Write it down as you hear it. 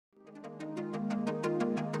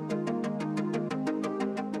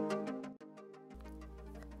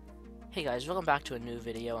Hey guys, welcome back to a new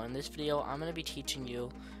video. In this video, I'm going to be teaching you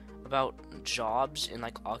about jobs and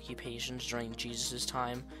occupations during Jesus'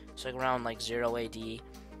 time. So around 0 AD,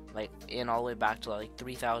 and all the way back to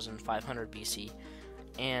 3500 BC.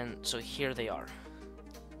 And so here they are.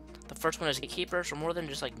 The first one is gatekeepers. For more than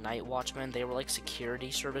just night watchmen, they were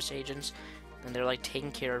security service agents, and they're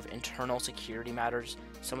taking care of internal security matters.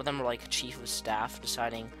 Some of them were chief of staff,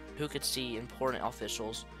 deciding who could see important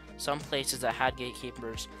officials. Some places that had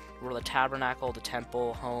gatekeepers were the tabernacle, the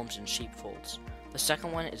temple, homes, and sheepfolds. The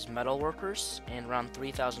second one is metal workers, and around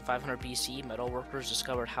 3500 BC, metal workers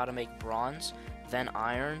discovered how to make bronze, then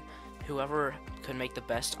iron. Whoever could make the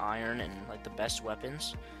best iron and the best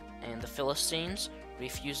weapons. And the Philistines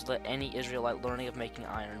refused to let any Israelite learning of making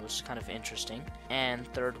iron, which is kind of interesting. And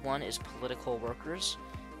third one is political workers.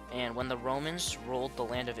 And when the Romans ruled the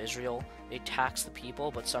land of Israel, they taxed the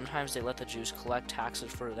people, but sometimes they let the Jews collect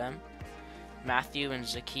taxes for them. Matthew and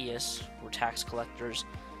Zacchaeus were tax collectors.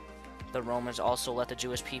 The Romans also let the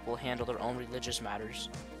Jewish people handle their own religious matters.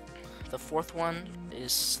 The fourth one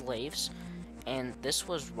is slaves, and this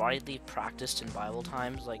was widely practiced in Bible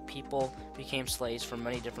times. People became slaves for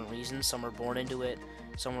many different reasons. Some were born into it,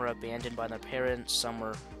 some were abandoned by their parents, some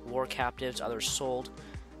were war captives, others sold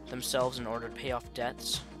themselves in order to pay off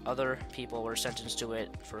debts. Other people were sentenced to it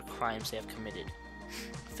for crimes they have committed.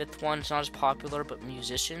 Fifth one is not as popular, but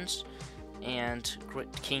musicians. And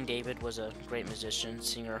King David was a great musician,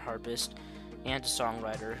 singer, harpist, and a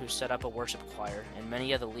songwriter who set up a worship choir. And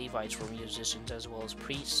many of the Levites were musicians as well as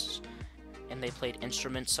priests, and they played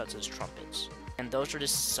instruments such as trumpets. And those are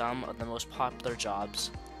just some of the most popular jobs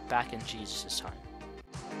back in Jesus' time.